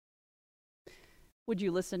Would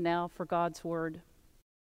you listen now for God's word?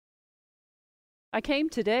 I came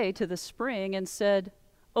today to the spring and said,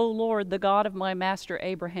 O Lord, the God of my master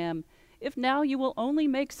Abraham, if now you will only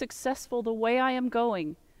make successful the way I am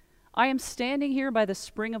going, I am standing here by the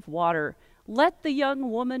spring of water. Let the young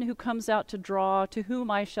woman who comes out to draw, to whom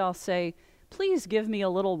I shall say, Please give me a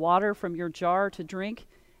little water from your jar to drink,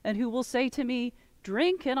 and who will say to me,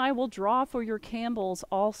 Drink, and I will draw for your camels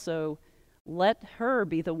also. Let her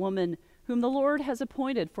be the woman whom the Lord has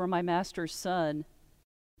appointed for my master's son.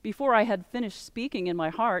 Before I had finished speaking in my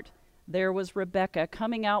heart, there was Rebekah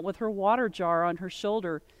coming out with her water jar on her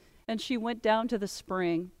shoulder, and she went down to the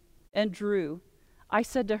spring and drew. I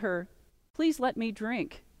said to her, Please let me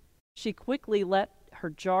drink. She quickly let her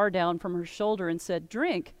jar down from her shoulder and said,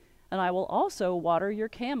 Drink, and I will also water your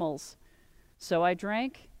camels. So I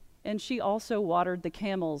drank, and she also watered the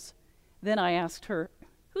camels. Then I asked her,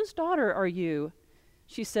 Whose daughter are you?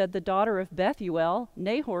 She said, The daughter of Bethuel,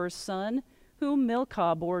 Nahor's son, whom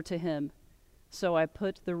Milcah bore to him. So I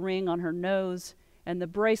put the ring on her nose and the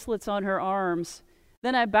bracelets on her arms.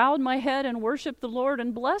 Then I bowed my head and worshipped the Lord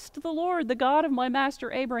and blessed the Lord, the God of my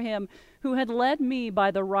master Abraham, who had led me by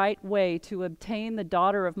the right way to obtain the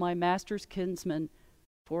daughter of my master's kinsman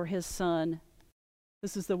for his son.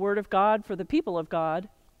 This is the word of God for the people of God.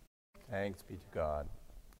 Thanks be to God.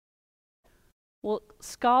 Well,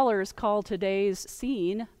 scholars call today's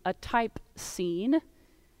scene a type scene.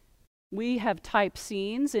 We have type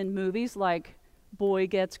scenes in movies like Boy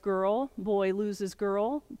Gets Girl, Boy Loses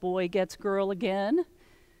Girl, Boy Gets Girl Again.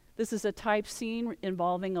 This is a type scene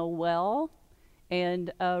involving a well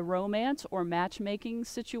and a romance or matchmaking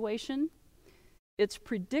situation. It's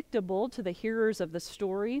predictable to the hearers of the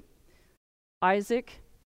story. Isaac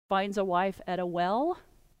finds a wife at a well,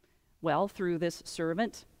 through this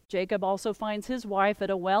servant. Jacob also finds his wife at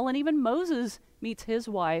a well, and even Moses meets his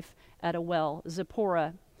wife at a well,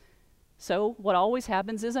 Zipporah. So what always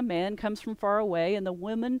happens is a man comes from far away, and the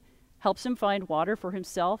woman helps him find water for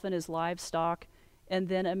himself and his livestock, and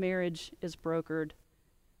then a marriage is brokered.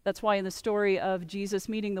 That's why in the story of Jesus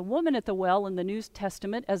meeting the woman at the well in the New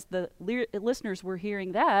Testament, as the listeners were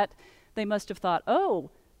hearing that, they must have thought,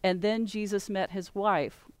 oh, and then Jesus met his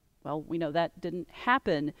wife. Well, we know that didn't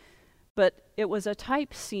happen, but it was a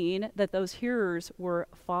type scene that those hearers were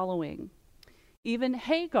following. Even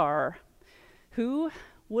Hagar, who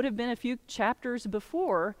would have been a few chapters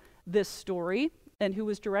before this story, and who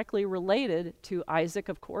was directly related to Isaac,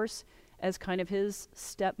 of course, as kind of his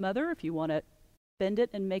stepmother, if you want to bend it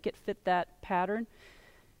and make it fit that pattern.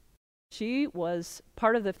 She was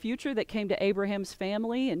part of the future that came to Abraham's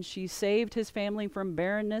family, and she saved his family from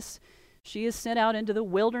barrenness. She is sent out into the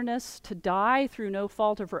wilderness to die through no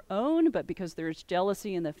fault of her own, but because there's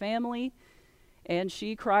jealousy in the family. And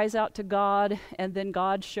she cries out to God, and then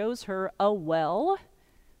God shows her a well.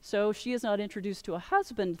 So she is not introduced to a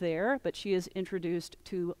husband there, but she is introduced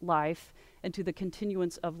to life and to the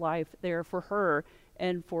continuance of life there for her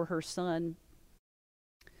and for her son.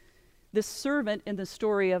 This servant in the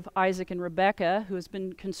story of Isaac and Rebekah, who has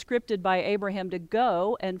been conscripted by Abraham to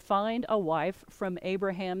go and find a wife from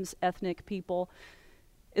Abraham's ethnic people,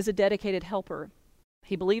 is a dedicated helper.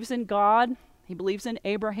 He believes in God, he believes in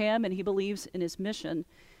Abraham, and he believes in his mission.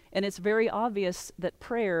 And it's very obvious that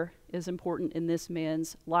prayer is important in this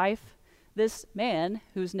man's life. This man,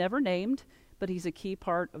 who's never named, but he's a key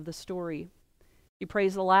part of the story. He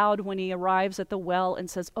prays aloud when he arrives at the well and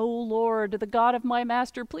says, "O Lord, the God of my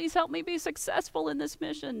master, please help me be successful in this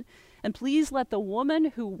mission. And please let the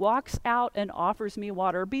woman who walks out and offers me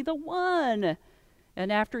water be the one."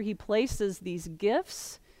 And after he places these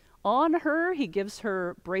gifts on her, he gives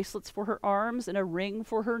her bracelets for her arms and a ring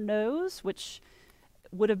for her nose, which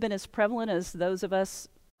would have been as prevalent as those of us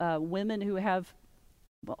women who have,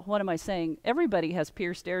 what am I saying? Everybody has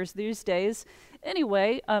pierced ears these days.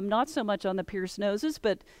 Anyway, not so much on the pierced noses,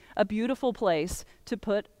 but a beautiful place to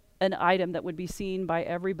put an item that would be seen by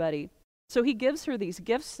everybody. So he gives her these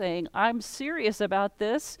gifts saying, I'm serious about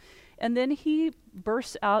this. And then he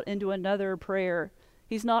bursts out into another prayer.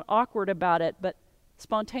 He's not awkward about it, but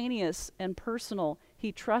spontaneous and personal.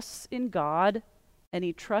 He trusts in God, and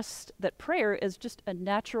he trusts that prayer is just a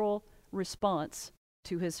natural response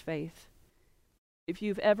to his faith. If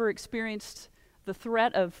you've ever experienced the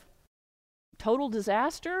threat of total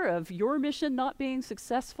disaster, of your mission not being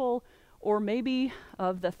successful, or maybe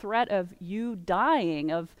of the threat of you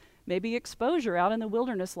dying, of maybe exposure out in the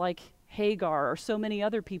wilderness like Hagar or so many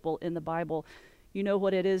other people in the Bible, you know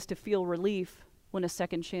what it is to feel relief when a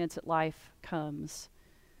second chance at life comes.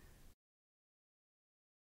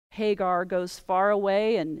 Hagar goes far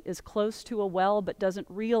away and is close to a well but doesn't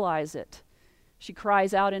realize it. She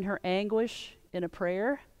cries out in her anguish in a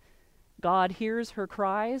prayer. God hears her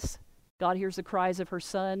cries. God hears the cries of her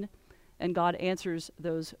son, and God answers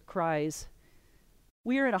those cries.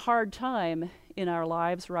 We are in a hard time in our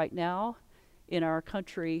lives right now, in our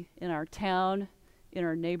country, in our town, in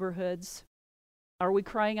our neighborhoods. Are we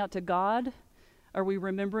crying out to God? Are we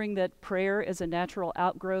remembering that prayer is a natural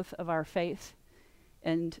outgrowth of our faith?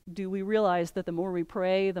 And do we realize that the more we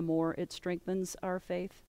pray, the more it strengthens our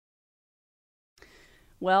faith?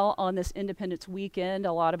 Well, on this Independence weekend,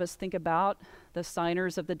 a lot of us think about the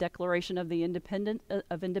signers of the Declaration of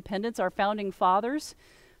Independence, our founding fathers.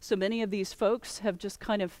 So many of these folks have just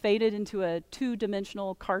kind of faded into a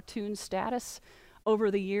two-dimensional cartoon status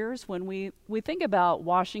over the years when we think about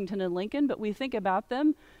Washington and Lincoln, but we think about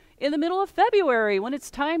them in the middle of February when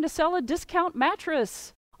it's time to sell a discount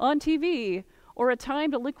mattress on TV, or a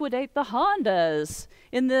time to liquidate the Hondas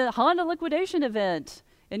in the Honda liquidation event.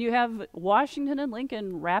 And you have Washington and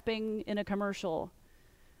Lincoln rapping in a commercial.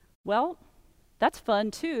 Well, that's fun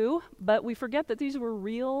too, but we forget that these were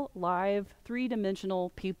real, live,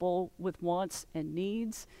 three-dimensional people with wants and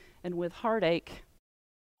needs and with heartache.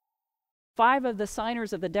 5 of the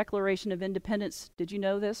signers of the Declaration of Independence, did you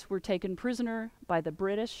know this, were taken prisoner by the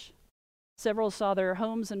British. Several saw their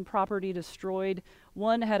homes and property destroyed.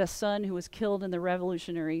 One had a son who was killed in the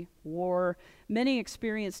Revolutionary War. Many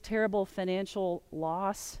experienced terrible financial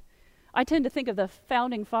loss. I tend to think of the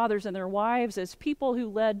founding fathers and their wives as people who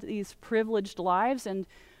led these privileged lives, and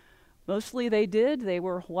mostly they did. They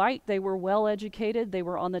were white, they were well educated, they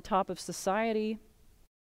were on the top of society.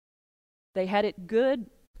 They had it good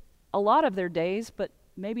a lot of their days, but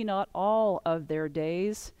maybe not all of their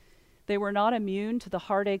days. They were not immune to the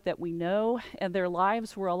heartache that we know, and their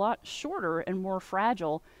lives were a lot shorter and more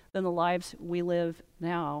fragile than the lives we live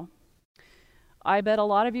now. I bet a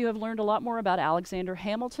lot of you have learned a lot more about Alexander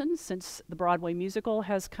Hamilton since the Broadway musical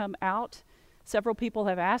has come out. Several people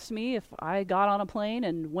have asked me if I got on a plane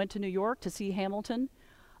and went to New York to see Hamilton.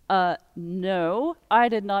 No, I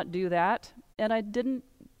did not do that, and I didn't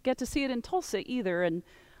get to see it in Tulsa either. And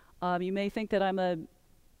you may think that I'm an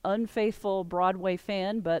unfaithful Broadway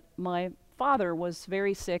fan, but my father was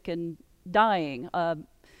very sick and dying.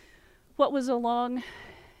 What was a long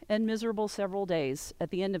and miserable several days at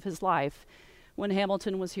the end of his life when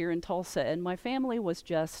Hamilton was here in Tulsa, and my family was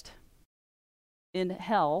just in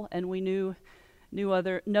hell, and we knew no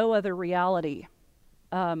other reality.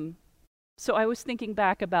 So I was thinking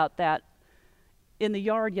back about that in the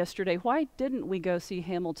yard yesterday. Why didn't we go see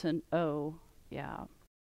Hamilton? Oh, yeah.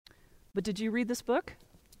 But did you read this book?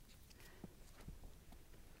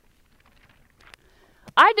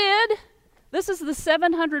 I did. This is the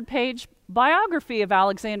 700-page biography of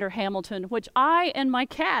Alexander Hamilton, which I and my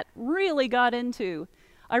cat really got into.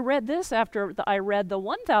 I read this after I read the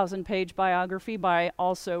 1,000-page biography by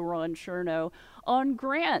also Ron Chernow on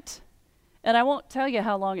Grant. And I won't tell you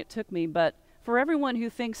how long it took me, but for everyone who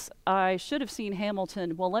thinks I should have seen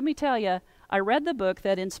Hamilton, well, let me tell you, I read the book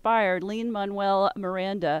that inspired Lin-Manuel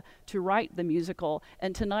Miranda to write the musical,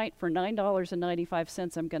 and tonight for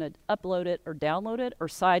 $9.95, I'm going to upload it or download it or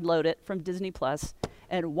sideload it from Disney Plus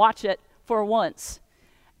and watch it for once.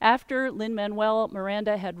 After Lin-Manuel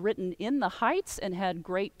Miranda had written In the Heights and had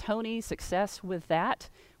great Tony success with that,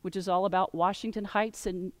 which is all about Washington Heights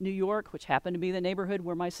in New York, which happened to be the neighborhood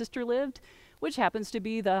where my sister lived, which happens to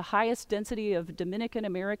be the highest density of Dominican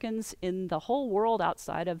Americans in the whole world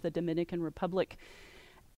outside of the Dominican Republic.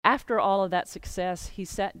 After all of that success, he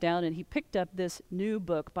sat down and he picked up this new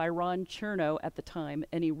book by Ron Chernow at the time,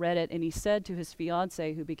 and he read it, and he said to his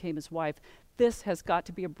fiancée, who became his wife, "This has got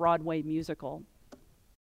to be a Broadway musical."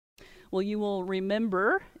 Well, you will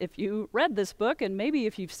remember, if you read this book, and maybe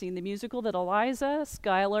if you've seen the musical, that Eliza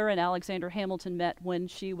Schuyler and Alexander Hamilton met when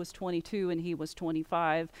she was 22 and he was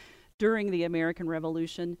 25. During the American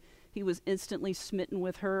Revolution, he was instantly smitten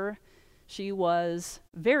with her. She was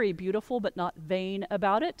very beautiful, but not vain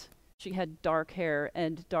about it. She had dark hair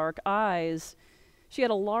and dark eyes. She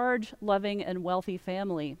had a large, loving, and wealthy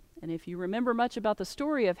family. And if you remember much about the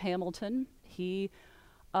story of Hamilton, he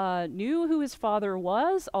knew who his father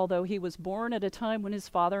was, although he was born at a time when his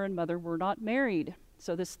father and mother were not married.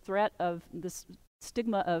 So this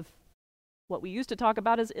stigma of what we used to talk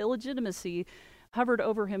about as illegitimacy hovered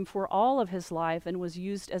over him for all of his life and was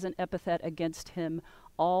used as an epithet against him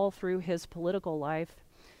all through his political life.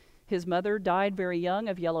 His mother died very young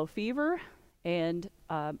of yellow fever, and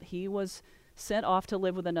he was sent off to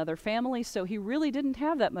live with another family, so he really didn't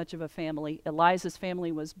have that much of a family. Eliza's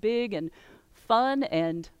family was big and fun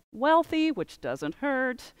and wealthy, which doesn't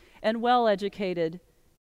hurt, and well-educated.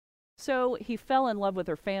 So he fell in love with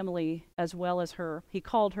her family as well as her. He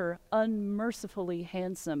called her unmercifully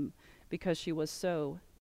handsome because she was so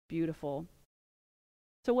beautiful.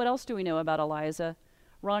 So what else do we know about Eliza?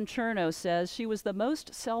 Ron Chernow says she was the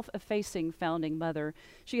most self-effacing founding mother.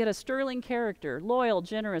 She had a sterling character, loyal,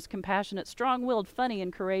 generous, compassionate, strong-willed, funny,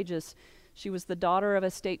 and courageous. She was the daughter of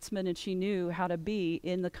a statesman, and she knew how to be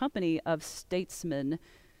in the company of statesmen.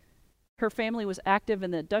 Her family was active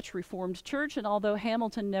in the Dutch Reformed Church, and although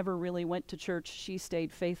Hamilton never really went to church, she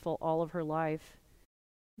stayed faithful all of her life.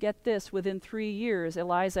 Get this, within 3 years,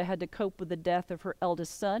 Eliza had to cope with the death of her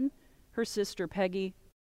eldest son, her sister Peggy,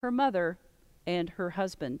 her mother, and her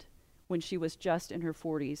husband when she was just in her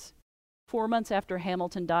 40s. 4 months after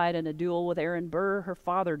Hamilton died in a duel with Aaron Burr, her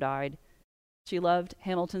father died. She loved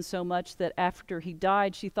Hamilton so much that after he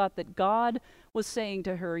died, she thought that God was saying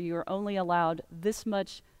to her, "You are only allowed this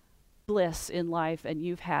much bliss in life, and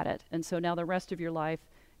you've had it. And so now the rest of your life,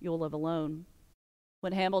 you'll live alone."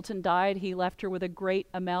 When Hamilton died, he left her with a great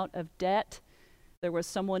amount of debt. There was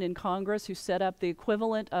someone in Congress who set up the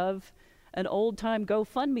equivalent of an old-time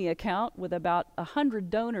GoFundMe account with about 100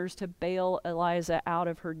 donors to bail Eliza out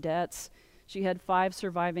of her debts. She had 5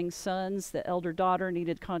 surviving sons. The elder daughter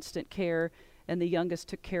needed constant care, and the youngest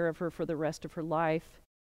took care of her for the rest of her life.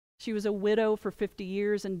 She was a widow for 50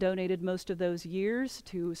 years and donated most of those years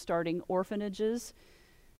to starting orphanages.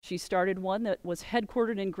 She started one that was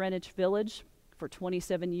headquartered in Greenwich Village. For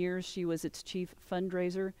 27 years, she was its chief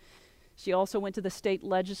fundraiser. She also went to the state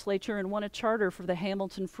legislature and won a charter for the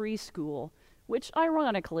Hamilton Free School, which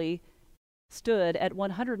ironically stood at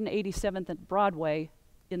 187th and Broadway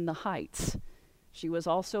in the Heights. She was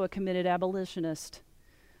also a committed abolitionist.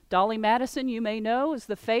 Dolly Madison, you may know, is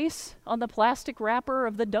the face on the plastic wrapper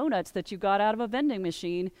of the donuts that you got out of a vending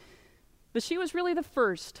machine. But she was really the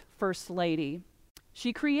first lady.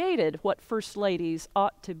 She created what first ladies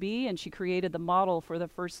ought to be, and she created the model for the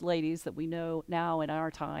first ladies that we know now in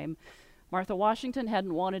our time. Martha Washington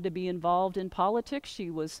hadn't wanted to be involved in politics. She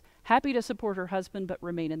was happy to support her husband but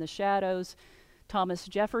remain in the shadows. Thomas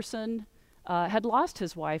Jefferson had lost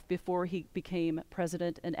his wife before he became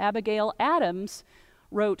president, and Abigail Adams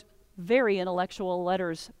wrote very intellectual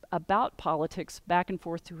letters about politics back and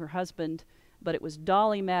forth to her husband, but it was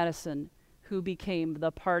Dolly Madison who became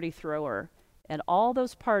the party thrower. And all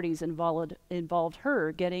those parties involved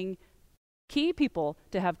her getting key people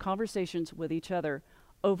to have conversations with each other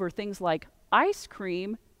over things like ice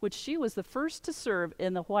cream, which she was the first to serve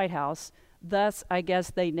in the White House. Thus, I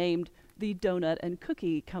guess they named the Donut and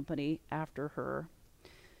Cookie Company after her.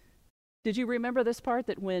 Did you remember this part,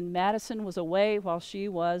 that when Madison was away while she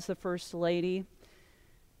was the first lady,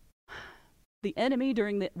 the enemy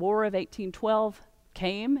during the War of 1812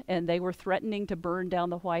 came and they were threatening to burn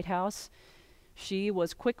down the White House? She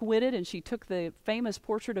was quick-witted, and she took the famous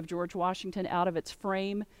portrait of George Washington out of its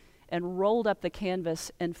frame and rolled up the canvas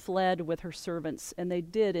and fled with her servants, and they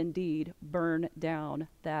did indeed burn down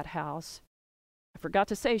that house. I forgot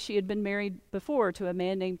to say she had been married before to a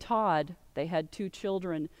man named Todd. They had 2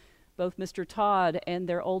 children. Both Mr. Todd and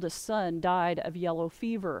their oldest son died of yellow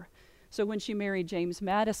fever. So when she married James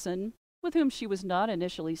Madison, with whom she was not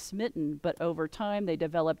initially smitten, but over time they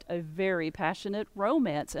developed a very passionate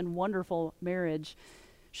romance and wonderful marriage.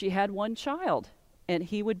 She had 1 child, and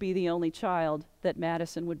he would be the only child that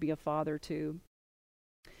Madison would be a father to.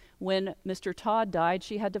 When Mr. Todd died,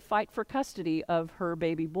 she had to fight for custody of her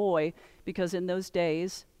baby boy, because in those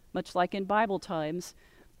days, much like in Bible times,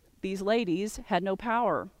 these ladies had no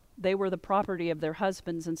power. They were the property of their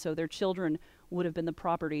husbands, and so their children would have been the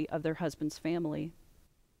property of their husband's family.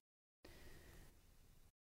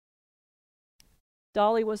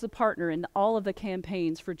 Dolly was the partner in all of the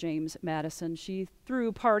campaigns for James Madison. She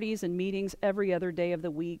threw parties and meetings every other day of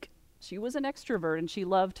the week. She was an extrovert, and she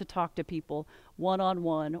loved to talk to people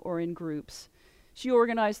one-on-one or in groups. She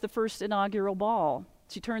organized the first inaugural ball.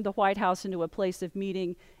 She turned the White House into a place of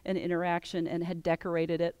meeting and interaction and had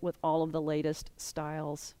decorated it with all of the latest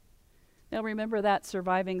styles. Now remember that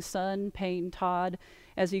surviving son, Payne Todd.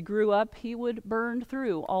 As he grew up, he would burn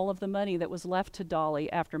through all of the money that was left to Dolly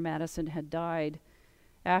after Madison had died.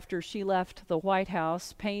 After she left the White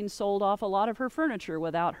House, Payne sold off a lot of her furniture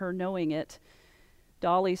without her knowing it.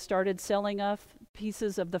 Dolly started selling off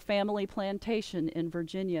pieces of the family plantation in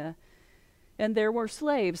Virginia. And there were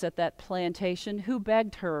slaves at that plantation who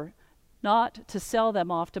begged her not to sell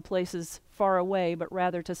them off to places far away, but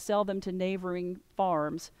rather to sell them to neighboring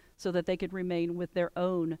farms so that they could remain with their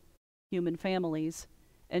own human families.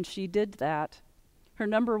 And she did that. Her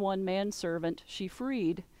number 1 manservant she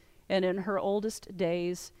freed, and in her oldest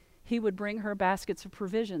days, he would bring her baskets of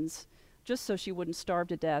provisions just so she wouldn't starve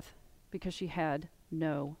to death because she had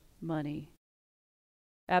no money.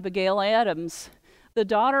 Abigail Adams the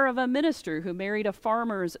daughter of a minister who married a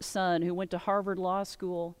farmer's son who went to Harvard Law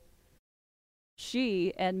School.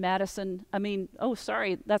 She and that's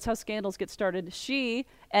how scandals get started. She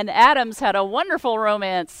and Adams had a wonderful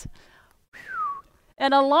romance.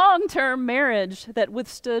 And a long-term marriage that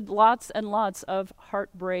withstood lots and lots of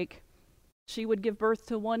heartbreak. She would give birth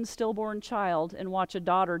to one stillborn child and watch a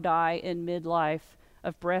daughter die in midlife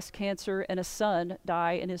of breast cancer and a son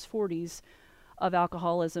die in his 40s of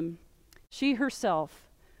alcoholism. She herself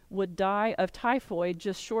would die of typhoid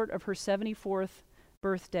just short of her 74th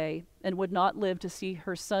birthday and would not live to see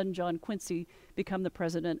her son John Quincy become the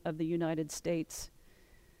President of the United States.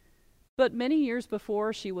 But many years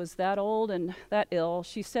before she was that old and that ill,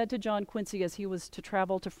 she said to John Quincy as he was to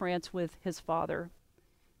travel to France with his father,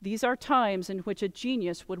 "These are times in which a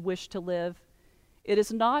genius would wish to live. It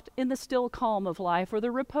is not in the still calm of life or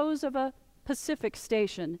the repose of a Pacific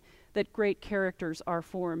station that great characters are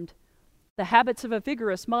formed. The habits of a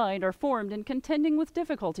vigorous mind are formed in contending with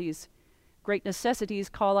difficulties. Great necessities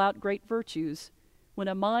call out great virtues. When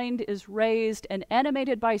a mind is raised and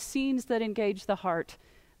animated by scenes that engage the heart,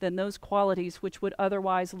 then those qualities which would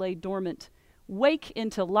otherwise lay dormant wake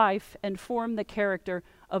into life and form the character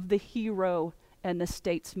of the hero and the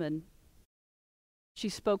statesman." She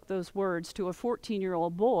spoke those words to a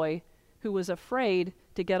 14-year-old boy who was afraid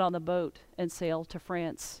to get on the boat and sail to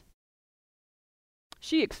France.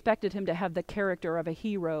 She expected him to have the character of a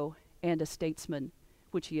hero and a statesman,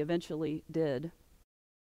 which he eventually did.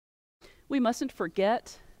 We mustn't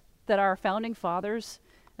forget that our founding fathers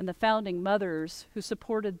and the founding mothers who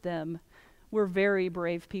supported them were very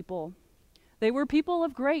brave people. They were people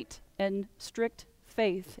of great and strict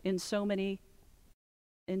faith in so many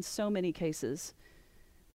cases.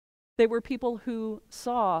 They were people who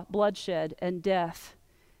saw bloodshed and death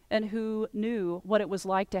and who knew what it was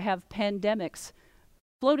like to have pandemics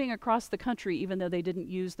floating across the country even though they didn't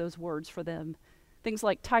use those words for them. Things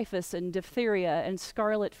like typhus and diphtheria and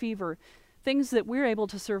scarlet fever, things that we're able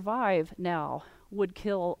to survive now, would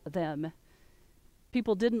kill them.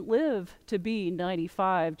 People didn't live to be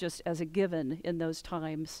 95 just as a given in those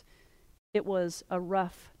times. It was a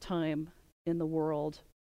rough time in the world.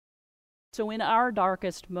 So in our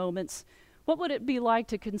darkest moments, what would it be like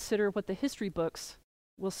to consider what the history books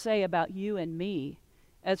will say about you and me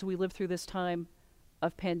as we live through this time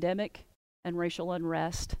of pandemic and racial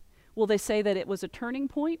unrest? Will they say that it was a turning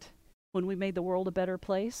point when we made the world a better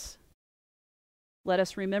place? Let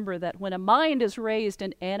us remember that when a mind is raised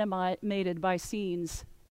and animated by scenes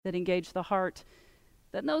that engage the heart,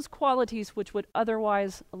 then those qualities which would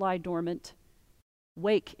otherwise lie dormant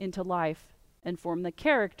wake into life and form the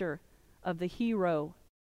character of the hero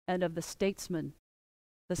and of the statesman,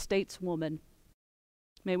 the stateswoman.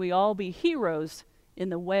 May we all be heroes in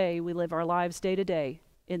the way we live our lives day to day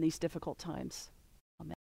in these difficult times.